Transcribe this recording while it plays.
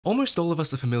Almost all of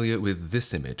us are familiar with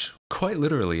this image. Quite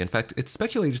literally, in fact, it's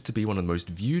speculated to be one of the most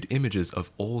viewed images of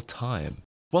all time.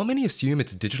 While many assume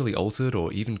it's digitally altered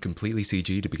or even completely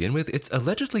CG to begin with, it's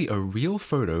allegedly a real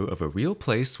photo of a real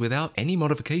place without any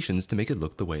modifications to make it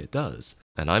look the way it does.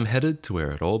 And I'm headed to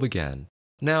where it all began.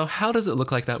 Now, how does it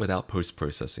look like that without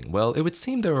post-processing? Well, it would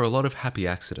seem there are a lot of happy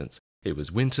accidents. It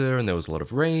was winter and there was a lot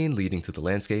of rain, leading to the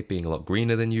landscape being a lot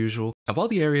greener than usual, and while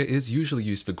the area is usually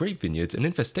used for grape vineyards, an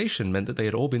infestation meant that they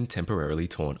had all been temporarily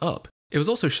torn up. It was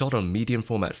also shot on medium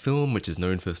format film, which is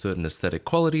known for certain aesthetic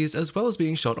qualities, as well as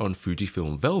being shot on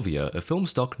Fujifilm Velvia, a film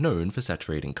stock known for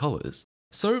saturating colors.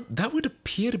 So that would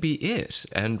appear to be it,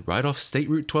 and right off State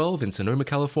Route 12 in Sonoma,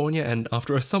 California, and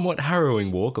after a somewhat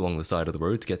harrowing walk along the side of the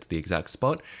road to get to the exact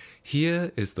spot,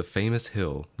 here is the famous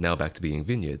hill, now back to being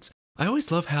vineyards. I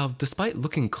always love how, despite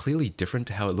looking clearly different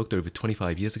to how it looked over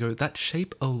 25 years ago, that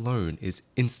shape alone is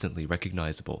instantly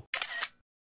recognizable.